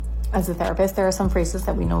As a therapist, there are some phrases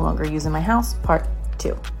that we no longer use in my house. Part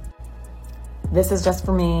 2. This is just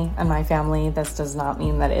for me and my family. This does not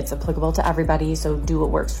mean that it's applicable to everybody, so do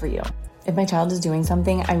what works for you. If my child is doing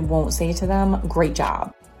something, I won't say to them, great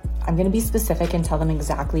job. I'm going to be specific and tell them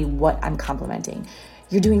exactly what I'm complimenting.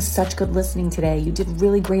 You're doing such good listening today. You did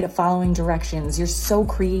really great at following directions. You're so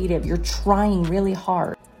creative. You're trying really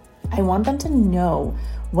hard. I want them to know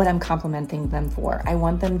what I'm complimenting them for. I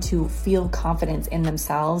want them to feel confidence in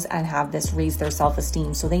themselves and have this raise their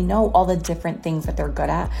self-esteem so they know all the different things that they're good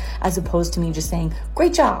at, as opposed to me just saying,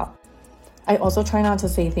 great job. I also try not to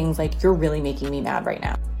say things like, you're really making me mad right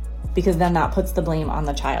now, because then that puts the blame on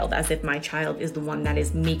the child, as if my child is the one that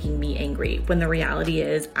is making me angry, when the reality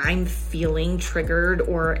is I'm feeling triggered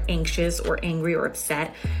or anxious or angry or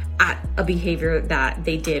upset at a behavior that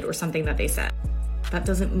they did or something that they said. That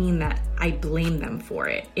doesn't mean that I blame them for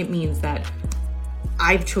it. It means that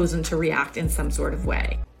I've chosen to react in some sort of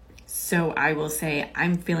way. So I will say,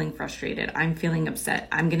 I'm feeling frustrated. I'm feeling upset.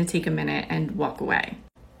 I'm going to take a minute and walk away.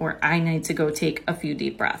 Or I need to go take a few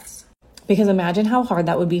deep breaths. Because imagine how hard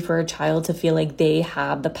that would be for a child to feel like they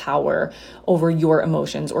have the power over your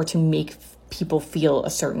emotions or to make people feel a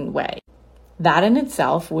certain way. That in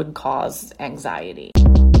itself would cause anxiety.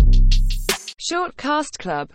 Short Cast Club